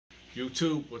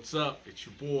YouTube, what's up? It's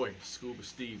your boy, Scuba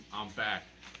Steve. I'm back.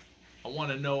 I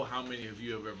want to know how many of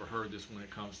you have ever heard this when it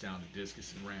comes down to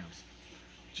discus and rams.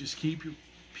 Just keep your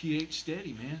pH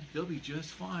steady, man. They'll be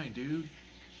just fine, dude.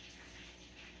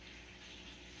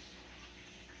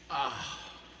 Oh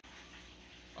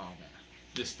man,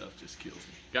 this stuff just kills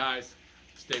me. Guys,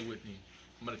 stay with me.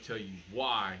 I'm going to tell you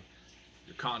why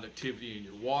your conductivity in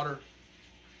your water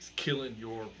is killing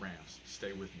your rams.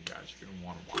 Stay with me, guys. You're going to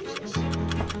want to watch this.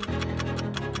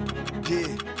 Yeah.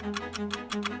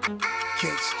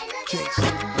 Kinks. Yeah.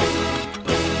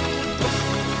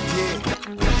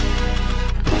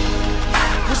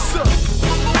 What's up?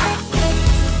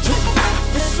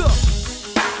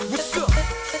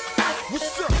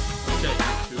 What's up? Okay,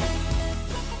 YouTube.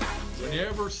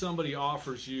 Whenever somebody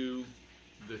offers you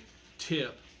the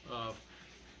tip of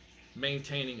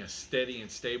maintaining a steady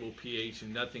and stable pH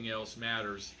and nothing else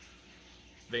matters,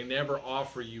 they never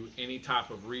offer you any type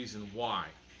of reason why,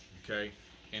 okay?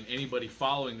 And anybody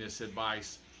following this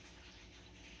advice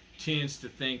tends to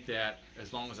think that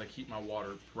as long as I keep my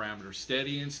water parameters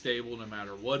steady and stable, no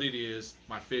matter what it is,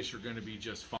 my fish are going to be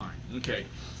just fine. Okay,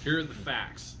 here are the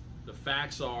facts. The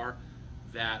facts are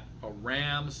that a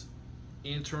ram's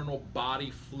internal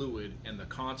body fluid and the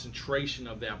concentration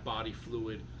of that body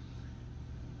fluid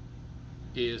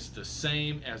is the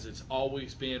same as it's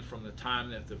always been from the time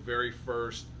that the very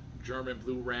first German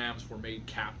blue rams were made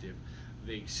captive.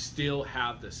 They still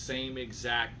have the same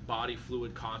exact body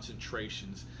fluid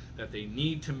concentrations that they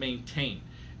need to maintain,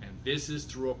 and this is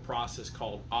through a process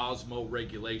called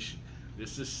osmoregulation.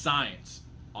 This is science.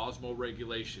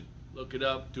 Osmoregulation. Look it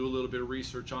up, do a little bit of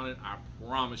research on it. I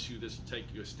promise you this will take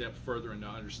you a step further into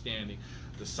understanding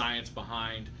the science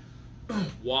behind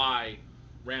why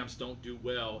rams don't do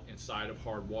well inside of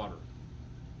hard water.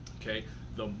 Okay,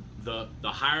 the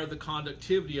higher the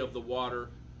conductivity of the water,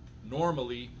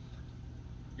 normally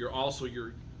your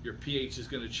pH is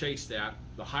going to chase that.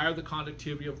 The higher the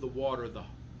conductivity of the water, the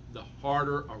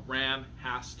harder a ram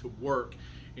has to work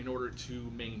in order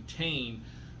to maintain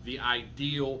the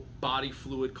ideal body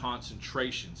fluid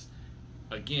concentrations.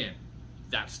 Again,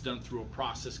 that's done through a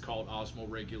process called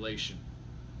osmoregulation.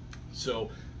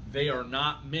 So they are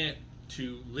not meant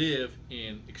to live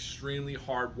in extremely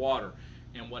hard water.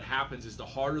 And what happens is the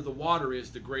harder the water is,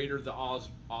 the greater the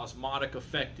osmotic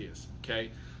effect is.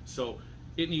 Okay, so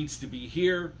it needs to be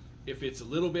here. If it's a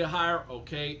little bit higher,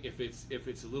 okay. If it's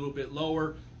a little bit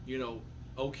lower, you know,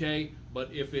 okay.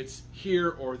 But if it's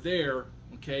here or there,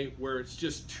 okay, where it's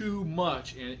just too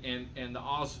much and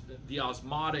the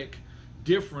osmotic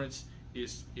difference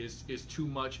is too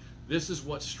much, this is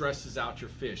what stresses out your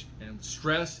fish. And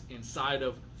stress inside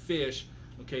of fish,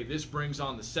 okay, this brings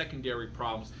on the secondary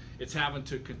problems. It's having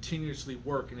to continuously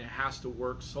work, and it has to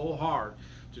work so hard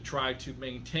to try to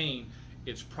maintain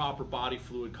its proper body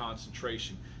fluid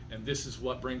concentration. And this is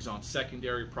what brings on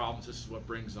secondary problems. This is what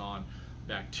brings on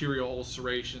bacterial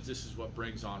ulcerations. This is what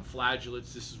brings on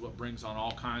flagellates. This is what brings on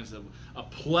all kinds of a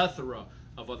plethora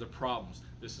of other problems.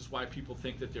 This is why people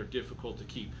think that they're difficult to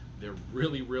keep. They're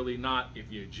really, really not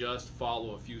if you just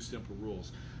follow a few simple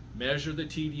rules. Measure the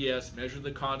TDS, measure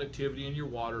the conductivity in your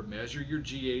water, measure your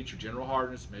GH, your general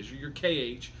hardness, measure your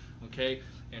KH, okay,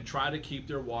 and try to keep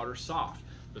their water soft.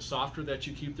 The softer that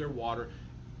you keep their water,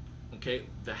 okay,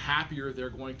 the happier they're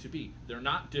going to be. They're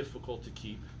not difficult to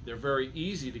keep. They're very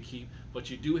easy to keep, but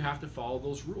you do have to follow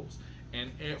those rules. And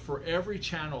for every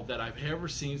channel that I've ever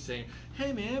seen saying,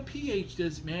 hey man, pH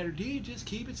doesn't matter, do you just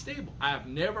keep it stable? I have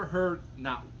never heard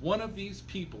not one of these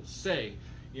people say,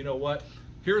 you know what,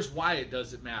 here's why it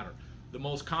doesn't matter. The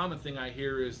most common thing I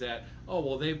hear is that, oh,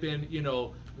 well, they've been, you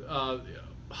know,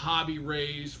 hobby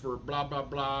raised for blah, blah,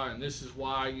 blah, and this is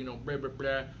why, you know, blah, blah,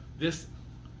 blah. This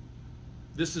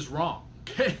is wrong.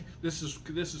 Okay, this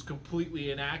is completely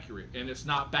inaccurate, and it's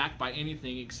not backed by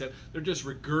anything except they're just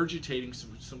regurgitating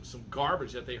some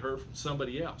garbage that they heard from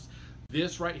somebody else.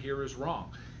 This right here is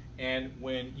wrong. And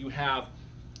when you have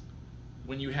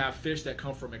fish that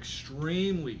come from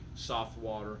extremely soft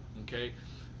water, okay,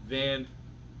 then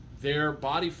their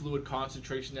body fluid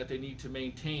concentration that they need to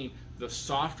maintain, the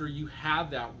softer you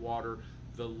have that water,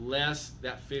 the less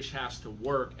that fish has to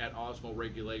work at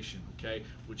osmoregulation, okay,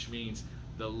 which means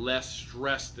the less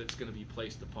stress that's going to be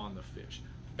placed upon the fish.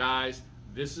 Guys,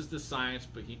 this is the science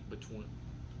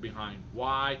behind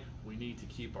why we need to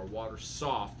keep our water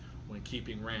soft when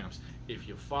keeping rams. If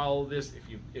you follow this,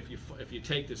 if you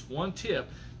take this one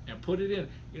tip and put it in,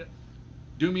 you know,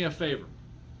 do me a favor.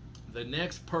 The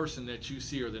next person that you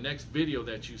see, or the next video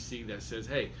that you see that says,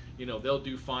 hey, you know, they'll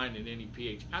do fine in any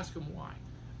pH, ask them why.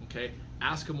 Okay,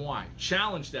 ask them why.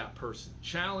 Challenge that person.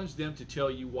 Challenge them to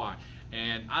tell you why.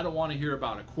 And I don't want to hear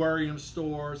about aquarium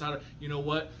stores. You know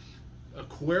what?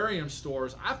 Aquarium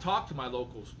stores, I've talked to my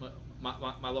locals,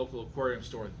 my local aquarium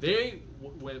store.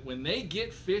 When they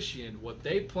get fish in, what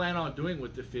they plan on doing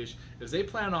with the fish is they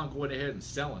plan on going ahead and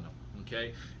selling them.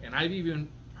 Okay, and I've even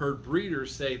heard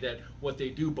breeders say that what they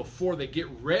do before they get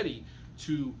ready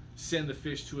to send the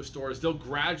fish to a store is they'll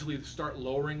gradually start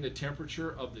lowering the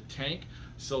temperature of the tank,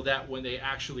 so that when they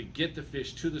actually get the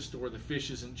fish to the store, the fish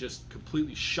isn't just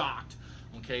completely shocked,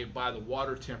 okay, by the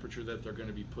water temperature that they're going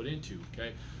to be put into.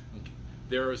 Okay,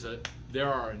 there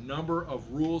are a number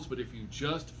of rules, but if you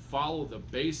just follow the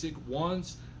basic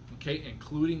ones, okay,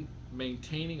 including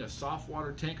maintaining a soft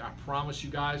water tank, I promise you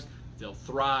guys, they'll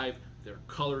thrive. Their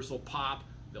colors will pop,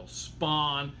 they'll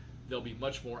spawn, they'll be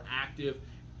much more active,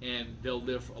 and they'll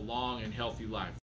live a long and healthy life.